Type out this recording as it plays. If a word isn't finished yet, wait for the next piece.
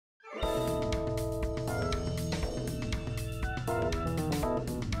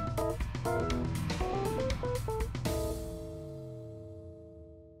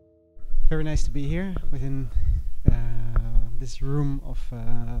Very nice to be here within this room of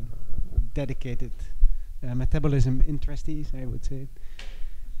dedicated metabolism interestees, I would say.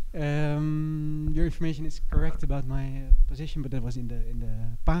 Your information is correct about my position, but that was in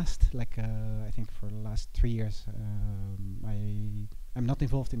the past. Like I think for the last 3 years, I'm not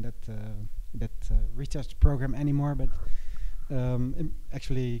involved in that research program anymore, but I'm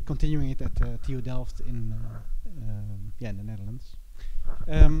actually continuing it at TU Delft in the Netherlands.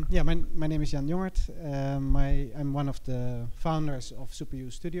 My name is Jongert. I'm one of the founders of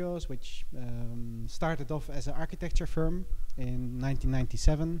Superuse Studios, which started off as an architecture firm in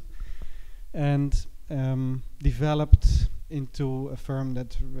 1997 and developed into a firm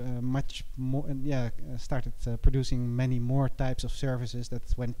that much more started producing many more types of services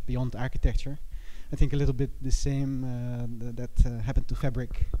that went beyond architecture. I think a little bit the same that happened to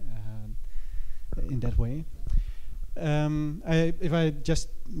fabric in that way. If I just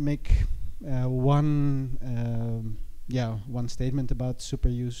make one statement about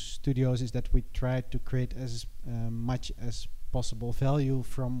Superuse Studios, is that we try to create as much as possible value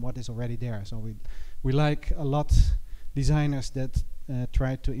from what is already there. So we like a lot designers that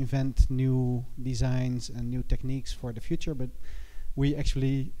try to invent new designs and new techniques for the future, but we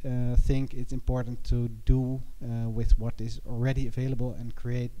actually think it's important to do with what is already available and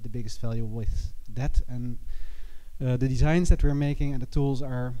create the biggest value with that. And the designs that we're making and the tools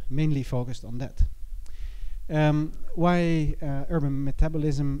are mainly focused on that. Why urban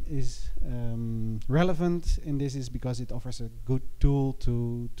metabolism is relevant in this is because it offers a good tool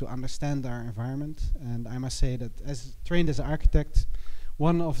to understand our environment. And I must say that as trained as an architect,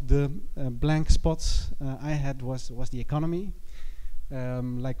 one of the blank spots I had was the economy.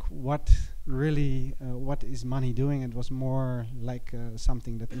 Like what is money doing? It was more like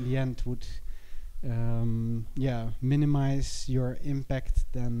something that in the end would minimize your impact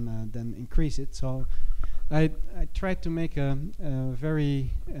than increase it. So I tried to make a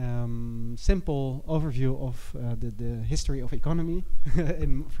very simple overview of the history of economy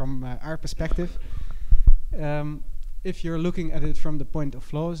from our perspective. If you're looking at it from the point of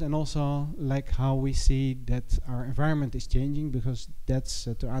flows, and also like how we see that our environment is changing, because that's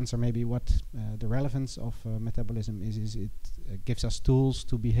to answer maybe what the relevance of metabolism is it gives us tools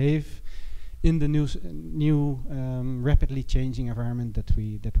to behave in the new rapidly changing environment that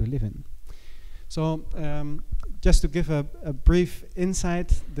we live in. So just to give a brief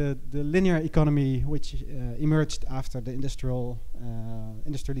insight, the linear economy, which emerged after the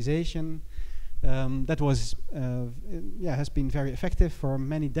industrialization, that was has been very effective for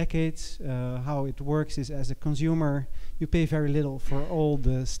many decades. How it works is, as a consumer, you pay very little for all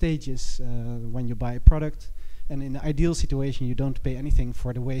the stages when you buy a product, and in the ideal situation, you don't pay anything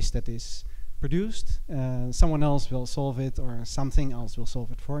for the waste that is produced. Someone else will solve it, or something else will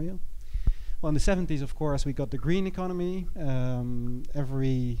solve it for you. Well, in the 70s, of course, we got the green economy.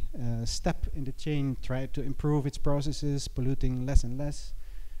 Every step in the chain tried to improve its processes, polluting less and less.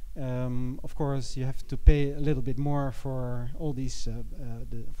 Of course, you have to pay a little bit more for all these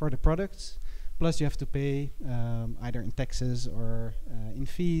for the products. Plus, you have to pay either in taxes or in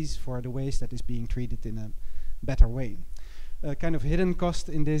fees for the waste that is being treated in a better way. Kind of hidden cost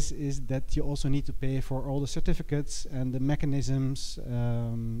in this is that you also need to pay for all the certificates and the mechanisms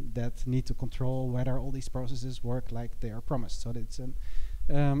that need to control whether all these processes work like they are promised. So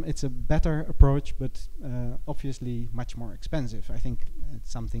it's a better approach, but obviously much more expensive. I think it's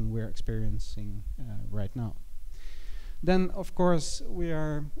something we're experiencing right now. Then, of course, we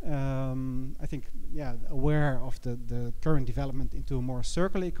are, I think, aware of the current development into a more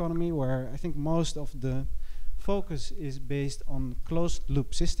circular economy, where I think most of the focus is based on closed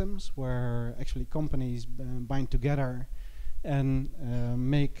loop systems, where actually companies bind together and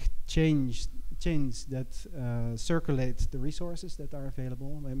make chains that circulate the resources that are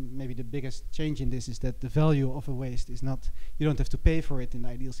available. Maybe the biggest change in this is that the value of a waste is not, you don't have to pay for it in the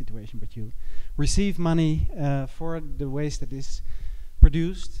ideal situation, but you receive money for the waste that is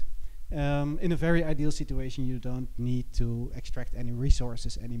produced. In a very ideal situation, you don't need to extract any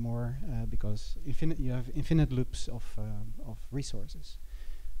resources anymore because you have infinite loops of resources.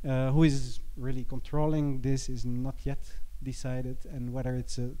 Who is really controlling this is not yet decided, and whether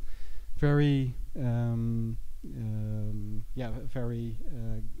it's a very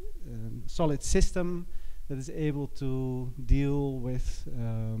solid system that is able to deal with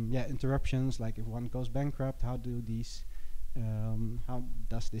interruptions, like if one goes bankrupt, how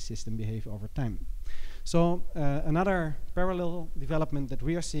does this system behave over time? So another parallel development that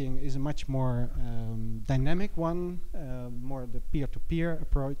we are seeing is a much more dynamic one, more the peer-to-peer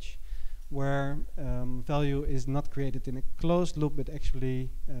approach, where value is not created in a closed loop, but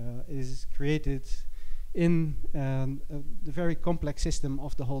actually is created in the very complex system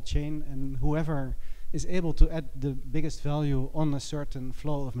of the whole chain, and whoever is able to add the biggest value on a certain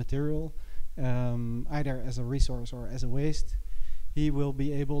flow of material, either as a resource or as a waste, he will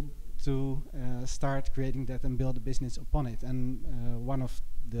be able to start creating that and build a business upon it. And one of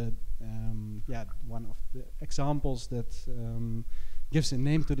the examples that gives a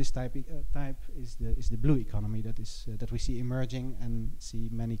name to this type is the blue economy that we see emerging and see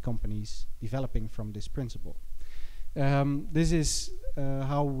many companies developing from this principle. This is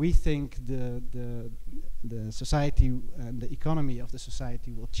how we think the society and the economy of the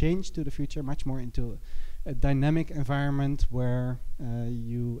society will change to the future, much more into a dynamic environment where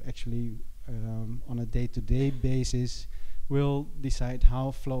you actually on a day-to-day basis will decide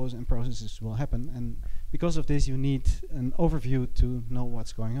how flows and processes will happen, and because of this you need an overview to know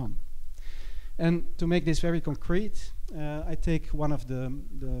what's going on. And to make this very concrete, I take one of the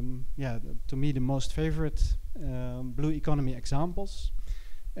to me the most favorite blue economy examples.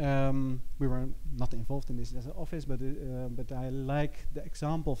 We were not involved in this as an office, but I like the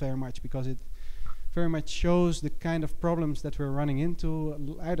example very much because it very much shows the kind of problems that we're running into,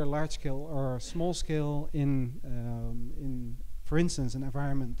 either large scale or small scale, in for instance, an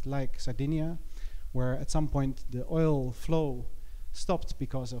environment like Sardinia, where at some point the oil flow stopped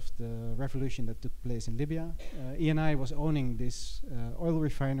because of the revolution that took place in Libya. Eni was owning this oil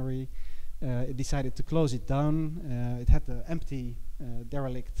refinery. It decided to close it down. It had an empty,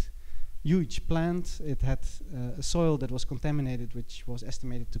 derelict, huge plant. It had a soil that was contaminated, which was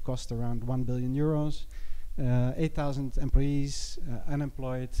estimated to cost around 1 billion euros. 8,000 employees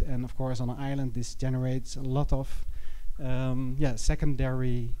unemployed, and of course on an island this generates a lot of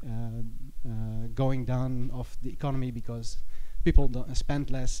secondary going down of the economy, because people don't spend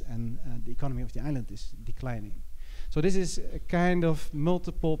less and the economy of the island is declining. So this is a kind of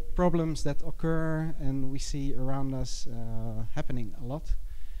multiple problems that occur and we see around us happening a lot.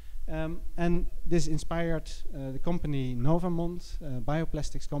 And this inspired the company Novamont, a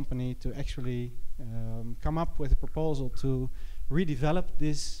bioplastics company, to actually come up with a proposal to redevelop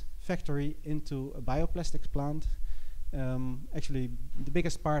this factory into a bioplastics plant. Actually, the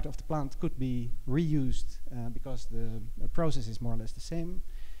biggest part of the plant could be reused because the process is more or less the same.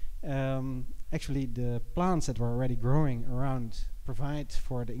 Actually, the plants that were already growing around provide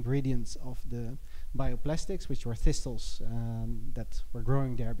for the ingredients of the bioplastics, which were thistles that were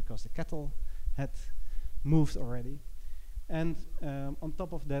growing there because the cattle had moved already. And on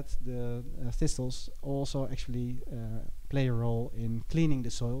top of that, the thistles also actually play a role in cleaning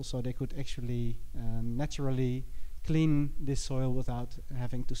the soil, so they could actually naturally clean this soil without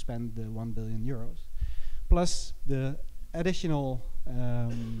having to spend the 1 billion euros. Plus the additional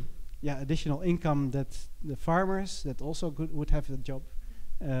additional income that the farmers that also would have the job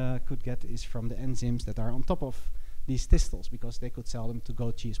could get is from the enzymes that are on top of these thistles, because they could sell them to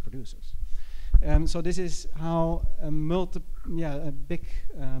goat cheese producers. So this is how a big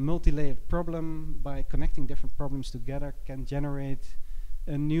multi-layered problem, by connecting different problems together, can generate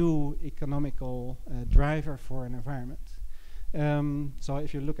a new economical driver for an environment. So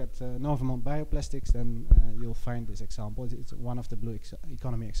if you look at Novamont Bioplastics, then you'll find this example. It's one of the blue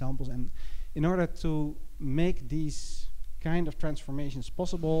economy examples. And in order to make these kind of transformations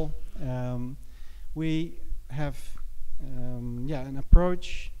possible, we have an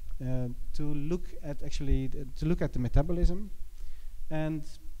approach to look at the metabolism. And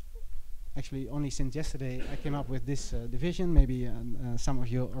actually, only since yesterday I came up with this division. Maybe some of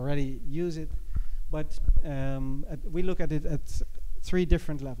you already use it, but we look at it at 3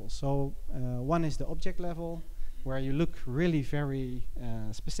 different levels. So one is the object level, where you look really very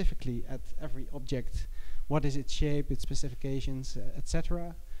specifically at every object. What is its shape, its specifications,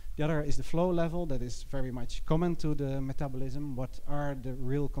 etc. The other is the flow level, that is very much common to the metabolism. What are the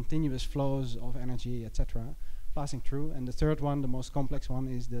real continuous flows of energy, etc. passing through? And the third one, the most complex one,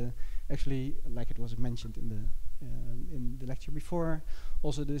 is actually, like it was mentioned in the lecture before,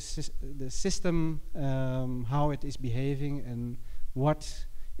 also the system, how it is behaving, and what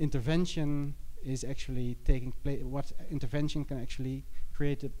intervention is actually taking place, what intervention can actually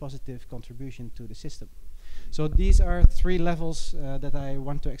create a positive contribution to the system. So these are 3 levels that I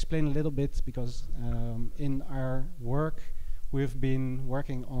want to explain a little bit, because in our work we've been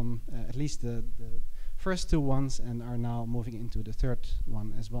working on at least the first 2 ones and are now moving into the 3rd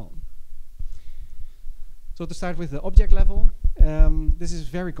one as well. So to start with the object level, This is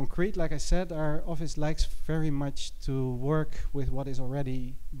very concrete. Like I said, our office likes very much to work with what is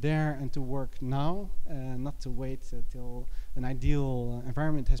already there and to work now, not to wait till an ideal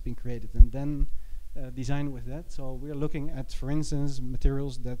environment has been created and then design with that. So we're looking at, for instance,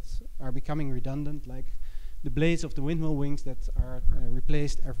 materials that are becoming redundant, like the blades of the windmill wings that are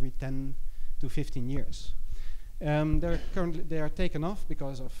replaced every 10 to 15 years. They are taken off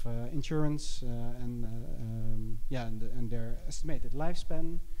because of insurance and their estimated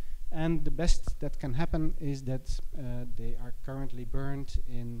lifespan. And the best that can happen is that they are currently burned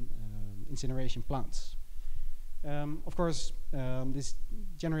in incineration plants. Of course, this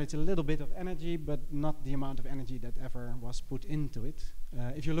generates a little bit of energy, but not the amount of energy that ever was put into it.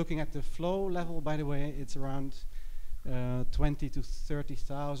 If you're looking at the flow level, by the way, it's around 20 to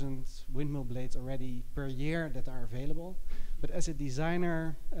 30,000 windmill blades already per year that are available. But as a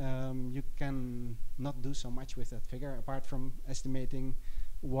designer, you can not do so much with that figure, apart from estimating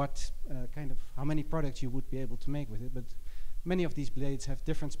what how many products you would be able to make with it. But many of these blades have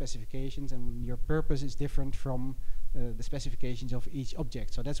different specifications, and your purpose is different from the specifications of each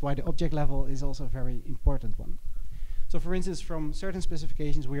object. So that's why the object level is also a very important one. So for instance, from certain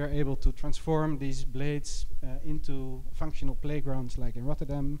specifications, we are able to transform these blades into functional playgrounds like in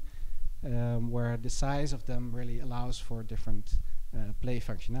Rotterdam, where the size of them really allows for different play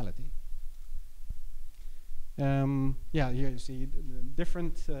functionality. Here you see the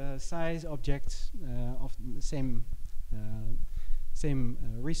different size objects of the same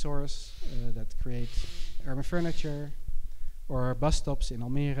resource that create urban furniture, or bus stops in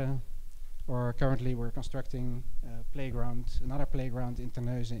Almere, or currently we're constructing another playground in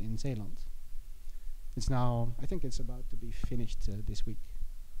Terneuzen in Zeeland. It's now, I think it's about to be finished this week.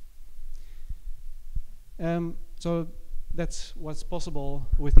 So that's what's possible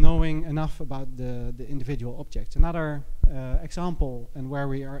with knowing enough about the individual objects. Another example, and where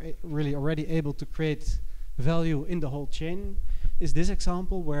we are really already able to create value in the whole chain, is this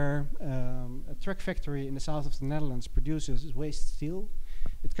example where a truck factory in the south of the Netherlands produces waste steel.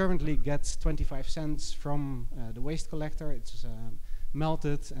 It currently gets 25 cents from the waste collector. It's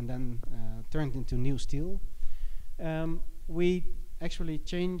melted and then turned into new steel. We actually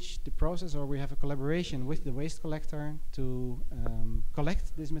change the process, or we have a collaboration with the waste collector to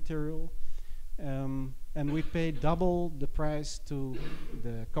collect this material, and we pay double the price to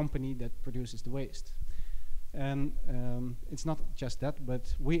the company that produces the waste. And it's not just that,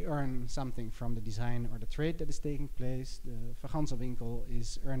 but we earn something from the design or the trade that is taking place. The Verganselwinkel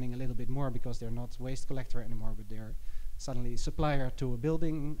is earning a little bit more because they're not waste collector anymore, but they're suddenly supplier to a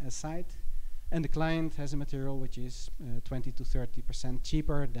building, a site. And the client has a material which is 20 to 30%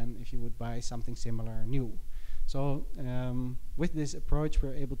 cheaper than if you would buy something similar new. So with this approach,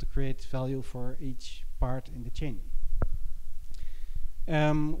 we're able to create value for each part in the chain.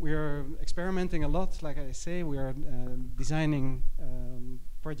 We're experimenting a lot. Like I say, we are designing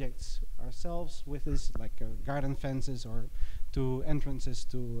projects ourselves with this, like garden fences or two entrances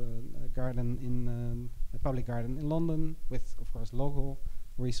to a garden in a public garden in London with, of course, local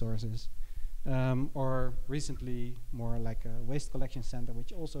resources. Or recently, more like a waste collection center,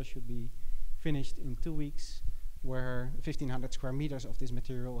 which also should be finished in 2 weeks, where 1,500 square meters of this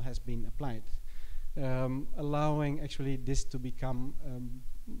material has been applied. Allowing actually this to become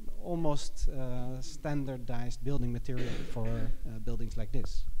almost standardized building material for buildings like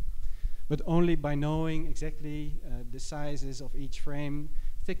this. But only by knowing exactly the sizes of each frame,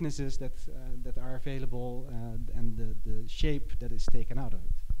 thicknesses that are available, and the shape that is taken out of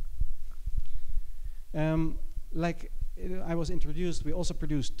it. Like I was introduced, we also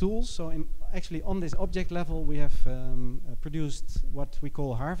produce tools. So actually on this object level, we have produced what we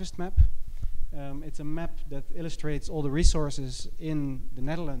call Harvest Map. It's a map that illustrates all the resources in the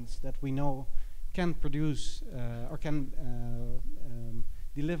Netherlands that we know can produce or can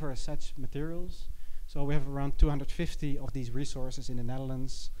deliver such materials. So we have around 250 of these resources in the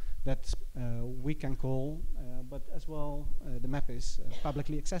Netherlands that we can call, but as well the map is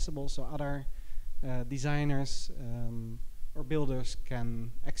publicly accessible, so other designers or builders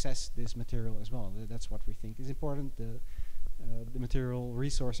can access this material as well. That's what we think is important. The material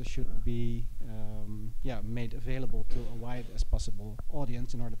resources should be made available to a wide as possible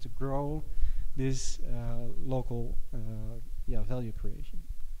audience in order to grow this local value creation.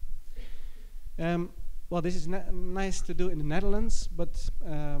 Well, this is nice to do in the Netherlands, but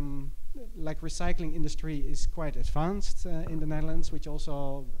like recycling industry is quite advanced in the Netherlands, which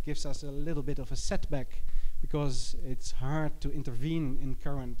also gives us a little bit of a setback because it's hard to intervene in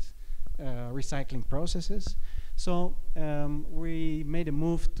current recycling processes. So we made a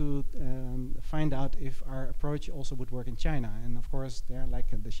move to find out if our approach also would work in China. And of course, there,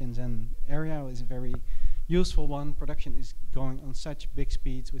 like the Shenzhen area is a very useful one. Production is going on such big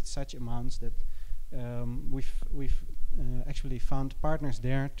speeds with such amounts that we've actually found partners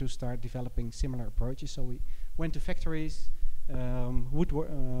there to start developing similar approaches. So we went to factories,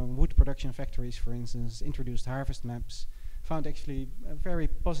 wood production factories, for instance, introduced harvest maps, found actually a very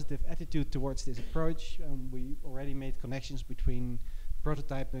positive attitude towards this approach. We already made connections between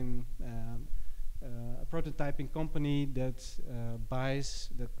prototyping, a prototyping company that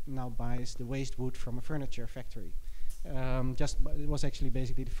now buys the waste wood from a furniture factory. It was actually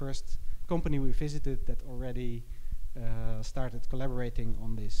basically the first company we visited that already started collaborating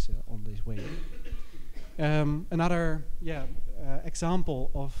on this way. Another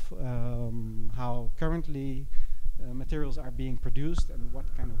example of how currently materials are being produced and what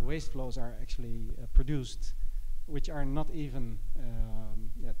kind of waste flows are actually produced, which are not even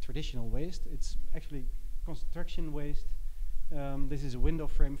traditional waste. It's actually construction waste. This is a window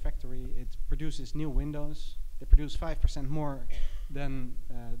frame factory. It produces new windows. They produce 5% more than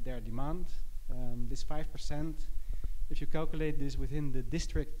their demand. This 5%, if you calculate this within the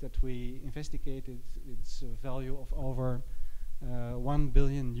district that we investigated, it's a value of over 1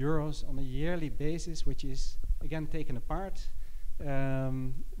 billion euros on a yearly basis, which is again taken apart.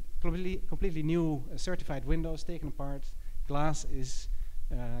 Completely new certified windows taken apart. Glass is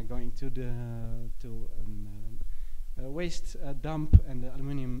going to a waste dump, and the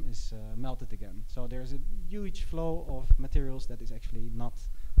aluminium is melted again. So there's a huge flow of materials that is actually not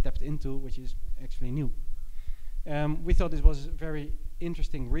tapped into, which is actually new. We thought this was a very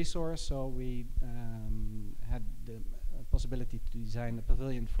interesting resource, so we had the possibility to design a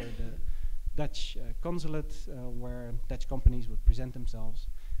pavilion for the Dutch consulate, where Dutch companies would present themselves,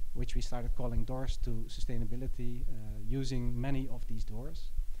 which we started calling Doors to Sustainability, using many of these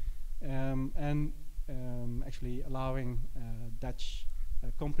doors, and actually allowing Dutch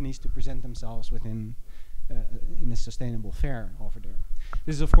companies to present themselves within in a sustainable fair over there.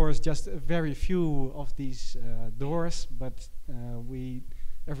 This is of course just a very few of these doors, but we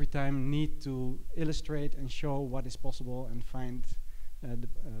every time need to illustrate and show what is possible and find the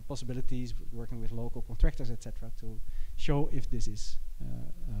possibilities, working with local contractors, etc., to show if this is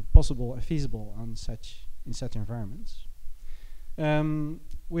possible and feasible in such environments.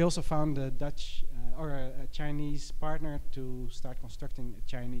 We also found a Dutch or a Chinese partner to start constructing a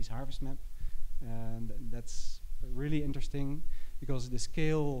Chinese harvest map, and that's really interesting because the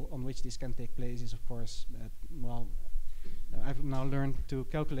scale on which this can take place is, of course, I've now learned to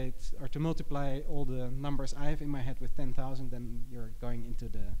calculate or to multiply all the numbers I have in my head with 10,000, and you're going into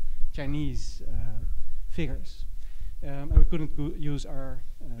the Chinese figures. And we couldn't use our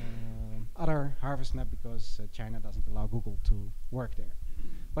other harvest map because China doesn't allow Google to work there.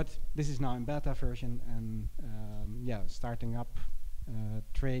 But this is now in beta version, and starting up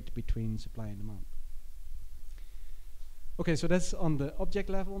trade between supply and demand. Okay, so that's on the object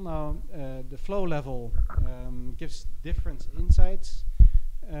level. Now the flow level gives different insights.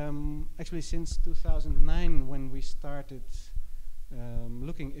 Actually, since 2009, when we started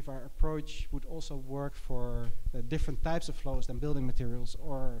looking if our approach would also work for different types of flows than building materials,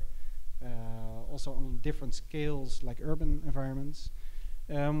 or also on different scales like urban environments,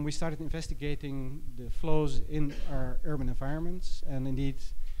 we started investigating the flows in our urban environments. And indeed,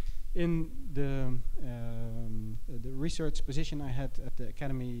 in the research position I had at the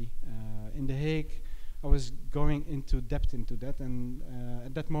academy in The Hague, I was going into depth into that, and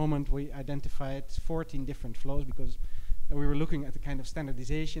at that moment we identified 14 different flows, because we were looking at the kind of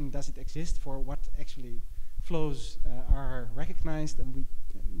standardization. Does it exist for what actually flows are recognized? And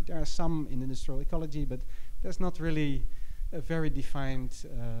there are some in industrial ecology, but there's not really a very defined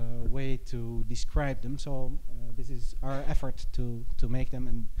way to describe them. So this is our effort to make them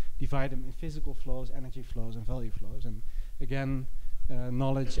and divide them in physical flows, energy flows, and value flows. And again,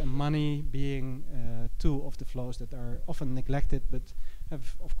 knowledge and money being two of the flows that are often neglected, but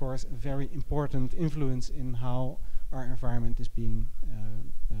have, of course, a very important influence in how our environment is being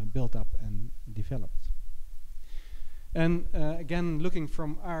built up and developed. And again, looking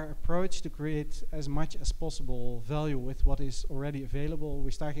from our approach to create as much as possible value with what is already available,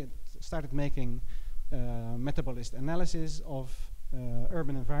 we started making metabolist analysis of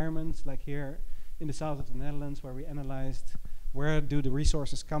urban environments, like here in the south of the Netherlands, where we analyzed where do the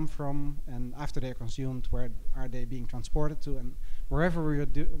resources come from, and after they're consumed, where are they being transported to. And wherever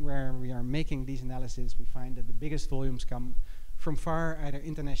where we are making these analyses, we find that the biggest volumes come from far, either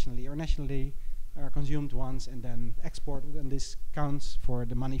internationally or nationally, are consumed once and then exported, and this counts for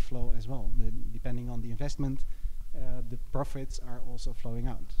the money flow as well. Depending on the investment, the profits are also flowing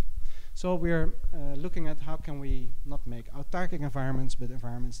out. So we're looking at how can we not make autarkic environments, but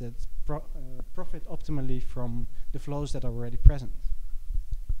environments that profit optimally from the flows that are already present.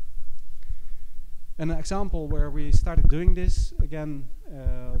 An example where we started doing this, again,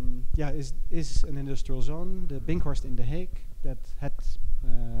 is an industrial zone, the Binkhorst in The Hague, that had,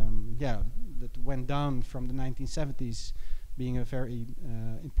 that went down from the 1970s, being a very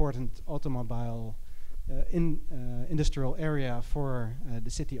important automobile industrial area for the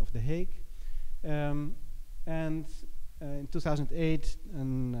city of The Hague. And in 2008,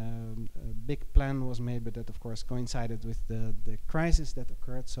 a big plan was made, but that of course coincided with the crisis that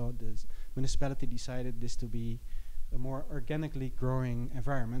occurred. So the municipality decided this to be a more organically growing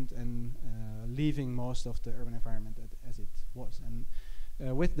environment and leaving most of the urban environment as it was. And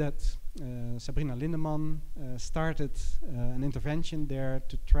with that, Sabrina Lindeman started an intervention there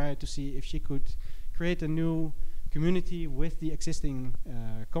to try to see if she could create a new community with the existing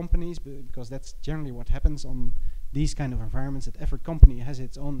companies, because that's generally what happens on these kind of environments, that every company has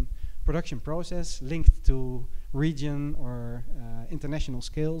its own production process linked to region or international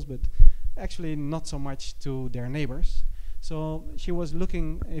scales, but actually not so much to their neighbors. So she was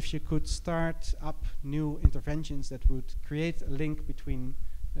looking if she could start up new interventions that would create a link between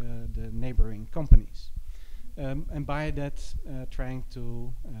the neighboring companies. And by that, trying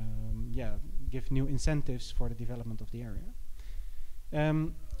to give new incentives for the development of the area.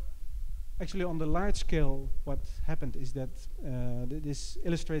 Actually, on the large scale, what happened is that this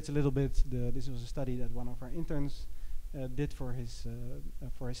illustrates a little bit. This was a study that one of our interns did for his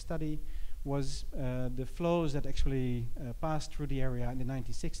study. Was the flows that actually passed through the area in the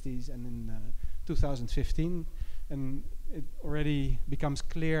 1960s and in 2015, and it already becomes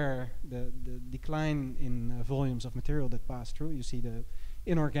clear the decline in volumes of material that pass through. You see the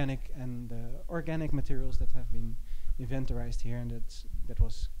inorganic and organic materials that have been inventorized here, and that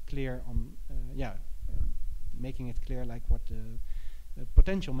was clear on making it clear like what the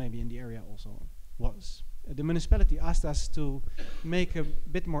potential maybe in the area also was. The municipality asked us to make a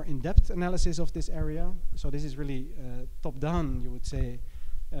bit more in-depth analysis of this area. So this is really top-down, you would say,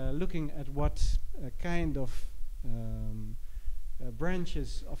 looking at what kind of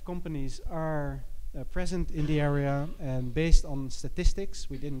branches of companies are present in the area, and based on statistics,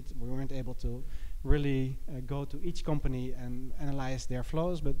 we weren't able to really go to each company and analyze their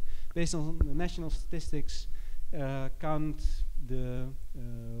flows, but based on the national statistics, count the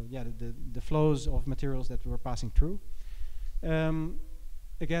flows of materials that were passing through.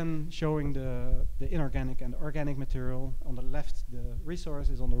 Again, showing the inorganic and organic material on the left, the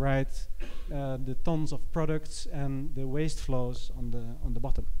resources on the right, the tons of products, and the waste flows on the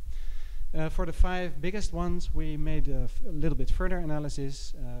bottom. For the 5 biggest ones, we made a little bit further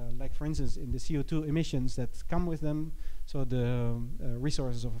analysis, like for instance in the CO2 emissions that come with them. So the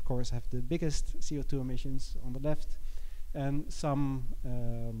resources, of course, have the biggest CO2 emissions on the left, and some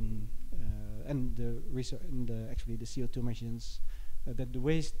actually the CO2 emissions that the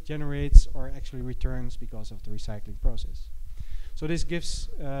waste generates or actually returns because of the recycling process. So this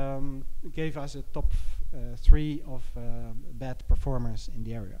gave us a top 3 of bad performers in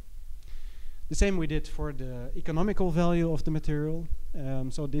the area. The same we did for the economical value of the material.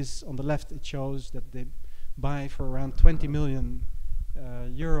 So this on the left, it shows that they buy for around 20 million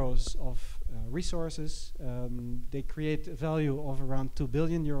euros of resources. They create a value of around 2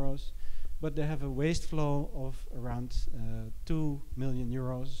 billion euros, but they have a waste flow of around 2 million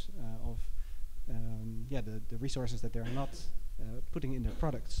euros of the resources that they're not putting in their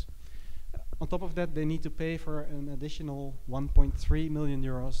products. On top of that, they need to pay for an additional 1.3 million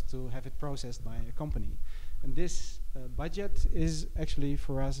euros to have it processed by a company. And this budget is actually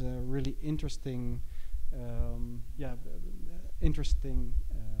for us a really interesting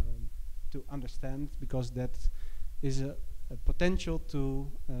to understand, because that is a potential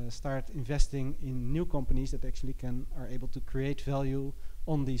to start investing in new companies that actually are able to create value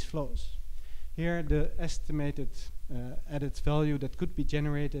on these flows. Here, the estimated added value that could be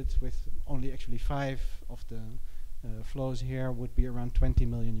generated with only actually 5 of the flows here would be around 20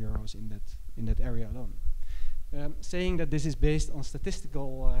 million euros in that area alone. Saying that this is based on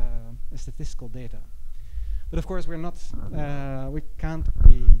statistical data. But of course, we can't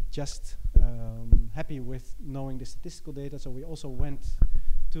be just happy with knowing the statistical data, so we also went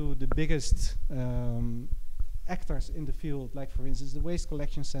to the biggest actors in the field, like for instance the Waste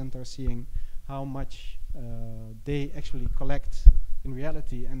Collection Center, seeing how much they actually collect in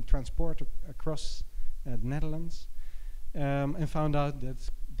reality and transport across the Netherlands, and found out that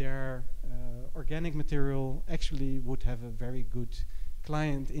their organic material actually would have a very good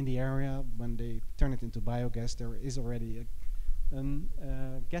client in the area, when they turn it into biogas, there is already a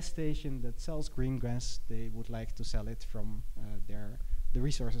gas station that sells green gas. They would like to sell it from the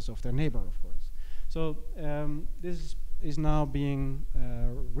resources of their neighbor, of course. So this is now being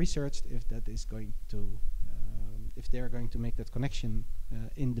researched if that is going to, if they are going to make that connection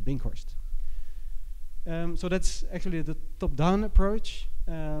in the Binkhorst. So that's actually the top-down approach.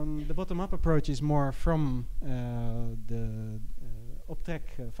 The bottom-up approach is more from the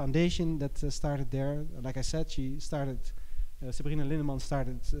Optrek Foundation that started there. Like I said, Sabrina Lindeman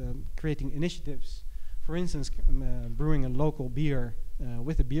started creating initiatives. For instance, brewing a local beer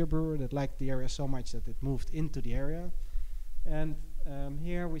with a beer brewer that liked the area so much that it moved into the area. And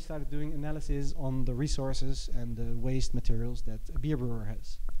here we started doing analysis on the resources and the waste materials that a beer brewer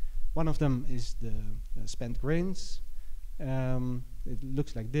has. One of them is the spent grains. It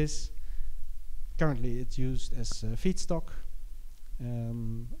looks like this. Currently it's used as feedstock.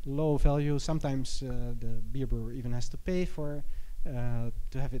 Low value. Sometimes the beer brewer even has to pay for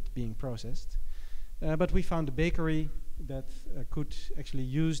to have it being processed. But we found a bakery that could actually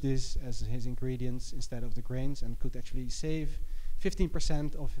use this as his ingredients instead of the grains, and could actually save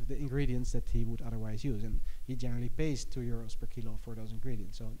 15% of the ingredients that he would otherwise use. And he generally pays €2 per kilo for those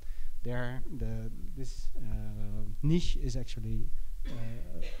ingredients. So this niche is actually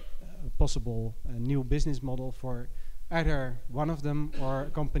a possible new business model for either one of them or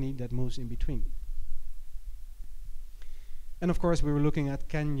a company that moves in between. And of course, we were looking at,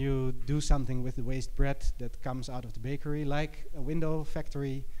 can you do something with the waste bread that comes out of the bakery? Like a window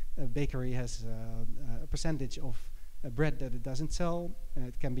factory, a bakery has a percentage of bread that it doesn't sell.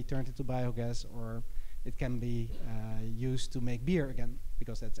 It can be turned into biogas, or it can be used to make beer again,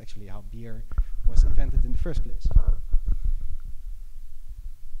 because that's actually how beer was invented in the first place.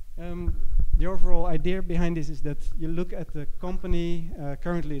 The overall idea behind this is that you look at the company.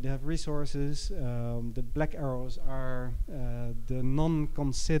 Currently they have resources. The black arrows are the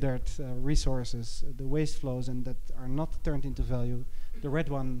non-considered resources, the waste flows, and that are not turned into value. The red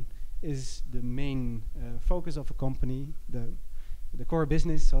one is the main focus of a company, the core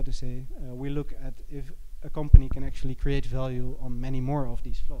business, so to say. We look at if a company can actually create value on many more of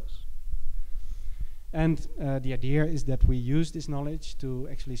these flows. And the idea is that we use this knowledge to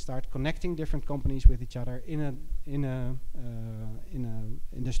actually start connecting different companies with each other in a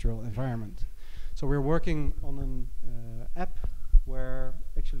industrial environment. So we're working on an app where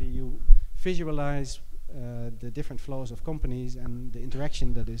actually you visualize the different flows of companies and the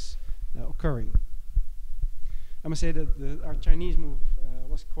interaction that is occurring. I must say that our Chinese move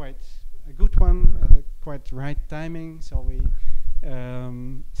was quite a good one at a quite right timing. So we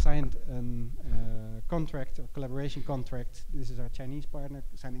signed a contract or collaboration contract. This is our Chinese partner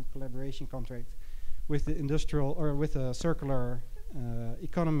signing collaboration contract with the industrial or with a circular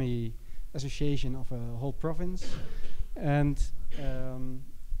economy association of a whole province. And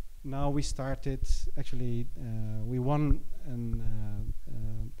now we started, actually we won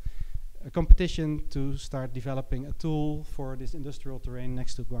a competition to start developing a tool for this industrial terrain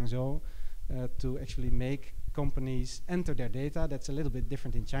next to Guangzhou to actually make companies enter their data. That's a little bit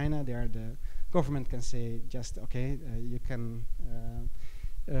different in China. There the government can say just, okay, you can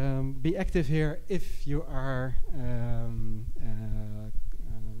be active here if you are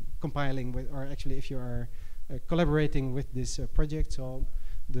compiling with, or actually if you are collaborating with this project. So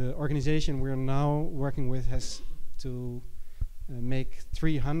the organization we're now working with has to make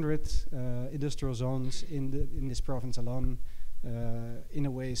 300 industrial zones in this province alone, in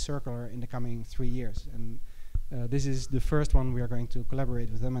a way circular in the coming 3 years. And this is the first one we are going to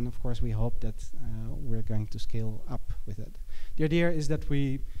collaborate with them, and of course we hope that we're going to scale up with it. The idea is that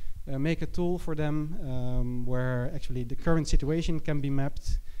we make a tool for them where actually the current situation can be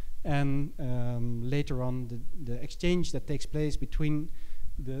mapped, and later on the exchange that takes place between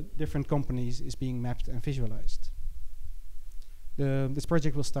the different companies is being mapped and visualized. This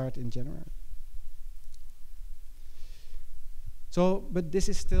project will start in January. So, but this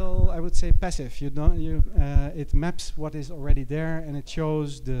is still, I would say, passive. It maps what is already there, and it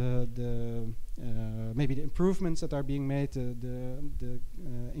shows maybe the improvements that are being made, the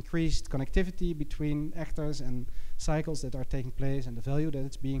increased connectivity between actors and cycles that are taking place, and the value that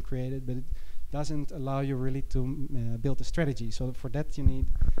it's being created. But it doesn't allow you really to build a strategy. So for that you need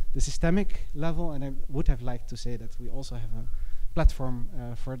the systemic level, and I would have liked to say that we also have a platform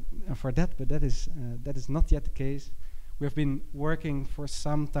for that, but that is not yet the case. We have been working for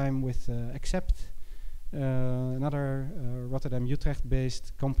some time with Accept, another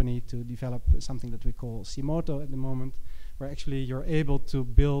Rotterdam-Utrecht-based company, to develop something that we call Simoto at the moment, where actually you're able to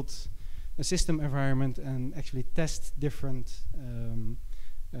build a system environment and actually test different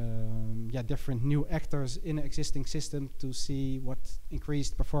different new actors in an existing system to see what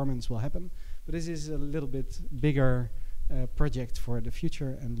increased performance will happen. But this is a little bit bigger project for the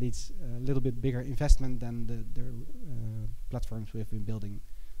future and needs a little bit bigger investment than the platforms we have been building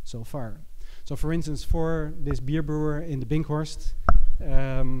so far. So for instance, for this beer brewer in the Binkhorst,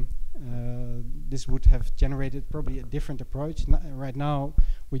 this would have generated probably a different approach. Right now,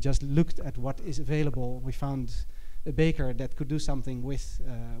 we just looked at what is available. We found a baker that could do something with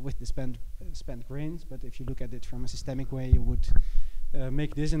the spent grains, but if you look at it from a systemic way, you would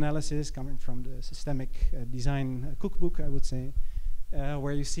make this analysis coming from the systemic design cookbook, I would say,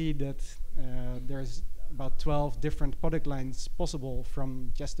 where you see that there's about 12 different product lines possible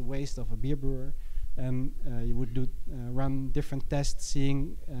from just the waste of a beer brewer, and you would run different tests,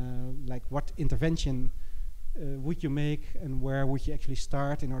 seeing like what intervention would you make and where would you actually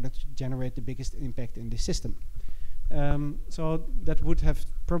start in order to generate the biggest impact in the system. So that would have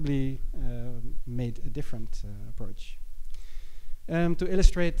probably made a different approach. To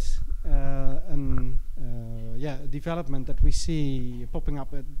illustrate a development that we see popping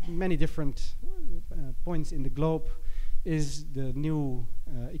up at many different points in the globe is the new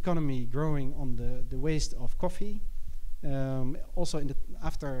economy growing on the waste of coffee. Also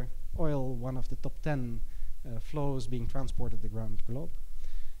after oil, one of the top 10 flows being transported around the globe.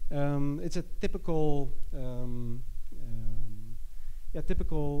 It's a typical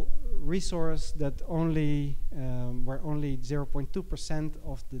typical resource that only where only 0.2%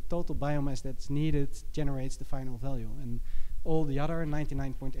 of the total biomass that's needed generates the final value, and all the other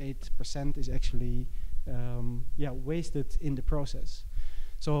 99.8% is actually wasted in the process.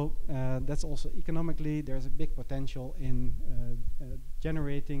 So that's also economically there's a big potential in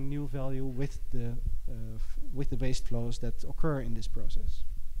generating new value with the waste flows that occur in this process.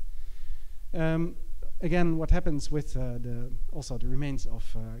 Again, what happens with the remains of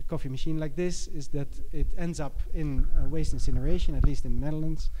a coffee machine like this is that it ends up in waste incineration, at least in the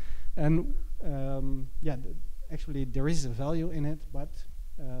Netherlands. And actually there is a value in it, but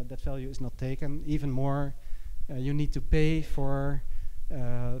that value is not taken. Even more, you need to pay for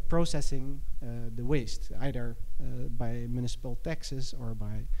processing the waste, either by municipal taxes or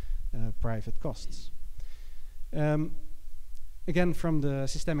by private costs. Again, from the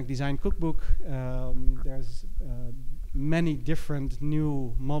Systemic Design Cookbook, there's many different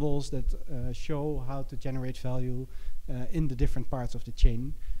new models that show how to generate value in the different parts of the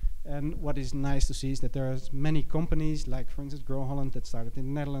chain. And what is nice to see is that there are many companies, like for instance Grow Holland, that started in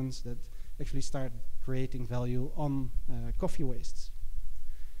the Netherlands, that actually started creating value on coffee wastes.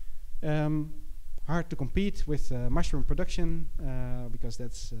 Hard to compete with mushroom production because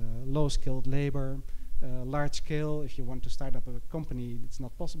that's low-skilled labor. Large scale, if you want to start up a company, it's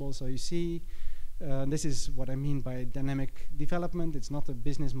not possible. So you see, this is what I mean by dynamic development. It's not a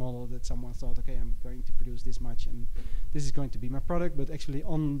business model that someone thought, okay, I'm going to produce this much and this is going to be my product, but actually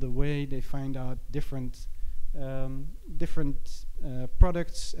on the way they find out different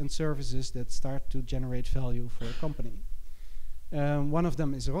products and services that start to generate value for a company. One of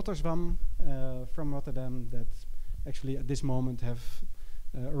them is Rotterdam, from Rotterdam, that actually at this moment have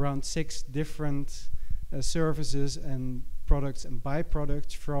around 6 different services and products and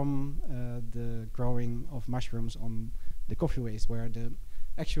byproducts from the growing of mushrooms on the coffee waste, where the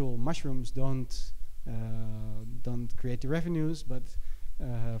actual mushrooms don't create the revenues, but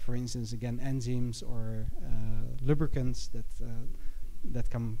for instance, again, enzymes or lubricants that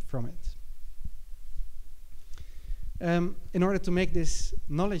come from it. In order to make this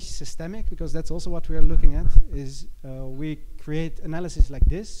knowledge systemic, because that's also what we are looking at, is we create analysis like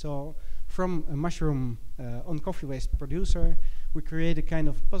this. So from a mushroom on coffee waste producer, we create a kind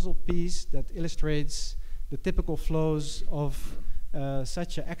of puzzle piece that illustrates the typical flows of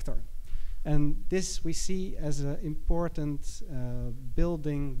such an actor. And this we see as an important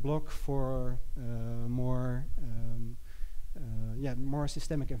building block for more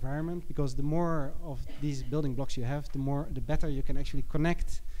systemic environment, because the more of these building blocks you have, the better you can actually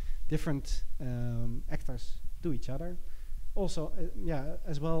connect different actors to each other. Also,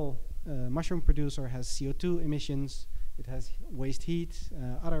 as well, mushroom producer has CO2 emissions, it has waste heat,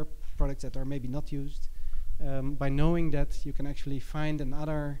 other products that are maybe not used. By knowing that, you can actually find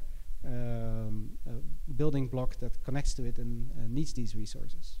another building block that connects to it and needs these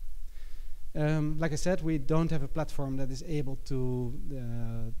resources. Like I said, we don't have a platform that is able to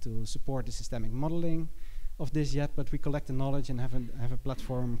support the systemic modeling of this yet, but we collect the knowledge and have a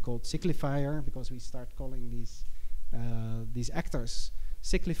platform called Cyclifier, because we start calling these actors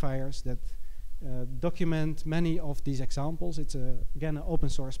cyclifiers that document many of these examples. It's again an open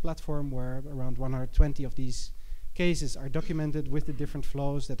source platform where around 120 of these cases are documented with the different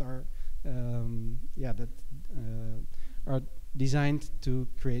flows that are are designed to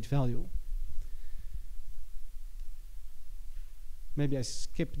create value. Maybe I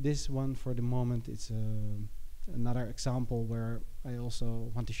skip this one for the moment. It's another example where I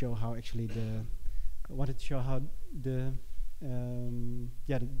also want to show how actually the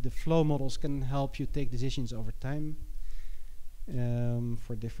flow models can help you take decisions over time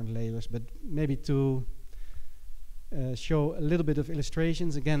for different layers. But maybe to show a little bit of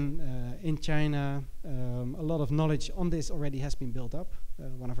illustrations, again, in China, a lot of knowledge on this already has been built up.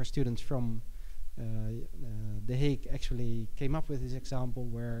 One of our students from The Hague actually came up with this example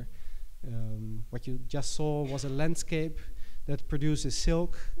where what you just saw was a landscape that produces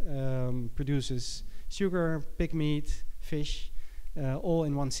silk, produces sugar, pig meat, fish, all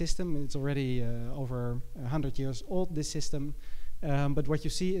in one system. It's already over 100 years old, this system. But what you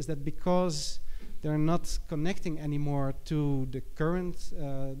see is that because they're not connecting anymore to the current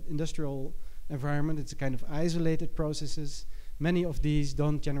industrial environment, it's a kind of isolated processes. Many of these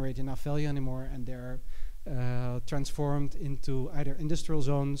don't generate enough value anymore, and they're transformed into either industrial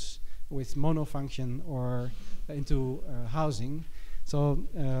zones with monofunction or into housing. So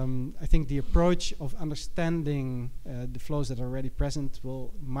I think the approach of understanding the flows that are already present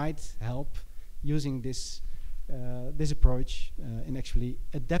might help using this approach in actually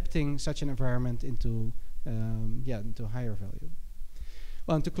adapting such an environment into higher value.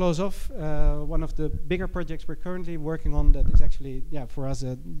 Well, and to close off, one of the bigger projects we're currently working on that is actually, for us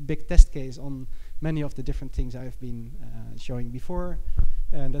a big test case on many of the different things I've been showing before.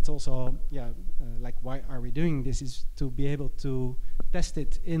 And that's also, like why are we doing this, is to be able to test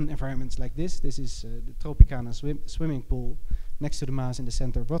it in environments like this. This is the Tropicana swimming pool next to the Maas in the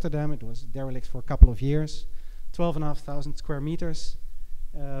center of Rotterdam. It was derelict for a couple of years, 12,500 square meters.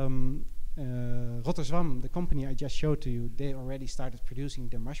 Rotterdam, the company I just showed to you, they already started producing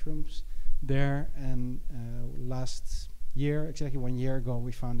their mushrooms there, and last year, exactly 1 year ago,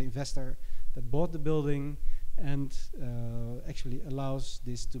 we found the investor that bought the building and actually allows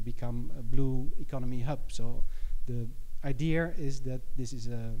this to become a blue economy hub. So the idea is that this is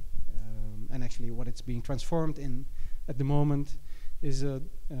and actually what it's being transformed in at the moment is a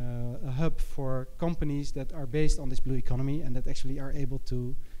hub for companies that are based on this blue economy and that actually are able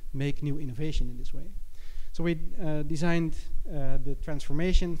to make new innovation in this way. So we designed the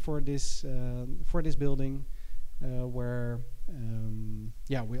transformation for this building, where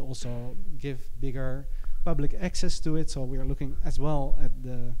we also give bigger public access to it. So we are looking as well at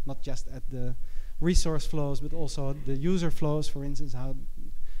not just at the resource flows, but also the user flows. For instance, how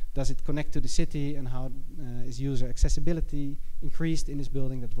does it connect to the city, and how is user accessibility increased in this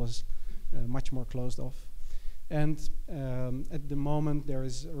building that was much more closed off. And at the moment, there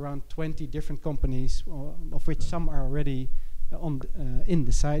is around 20 different companies, of which some are already in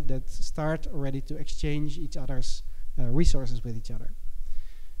the site, that start already to exchange each other's resources with each other.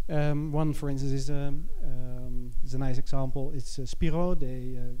 One, for instance, is a nice example. It's Spiro.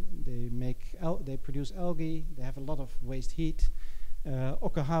 They produce algae. They have a lot of waste heat.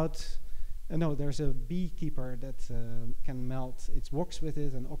 Okkehout. There's a beekeeper that can melt its wax with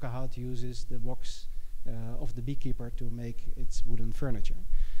it, and Okkehout uses the wax of the beekeeper to make its wooden furniture.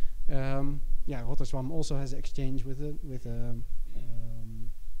 Rotterdam also has an exchange with a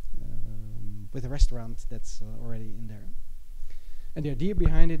restaurant that's already in there. And the idea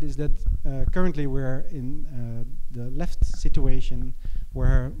behind it is that currently we're in the left situation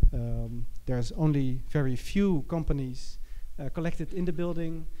where there's only very few companies collected in the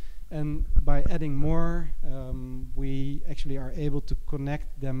building, and by adding more, we actually are able to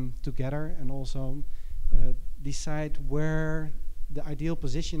connect them together and also decide where the ideal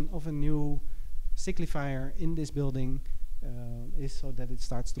position of a new cyclifier in this building is, so that it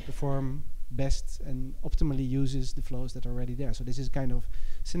starts to perform best and optimally uses the flows that are already there. So this is kind of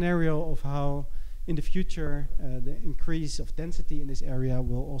scenario of how in the future the increase of density in this area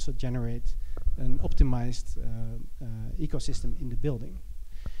will also generate an optimized ecosystem in the building.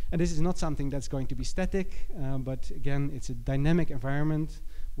 And this is not something that's going to be static, but again, it's a dynamic environment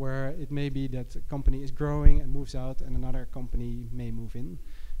where it may be that a company is growing and moves out and another company may move in.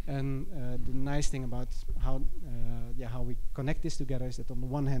 And the nice thing about how we connect this together is that on the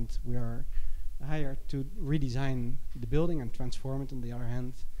one hand we are hired to redesign the building and transform it, on the other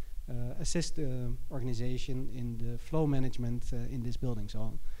hand assist the organization in the flow management in this building.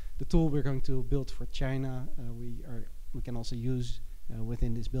 So the tool we're going to build for China we can also use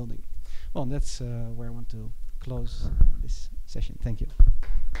within this building. Well, that's where I want to close this session. Thank you.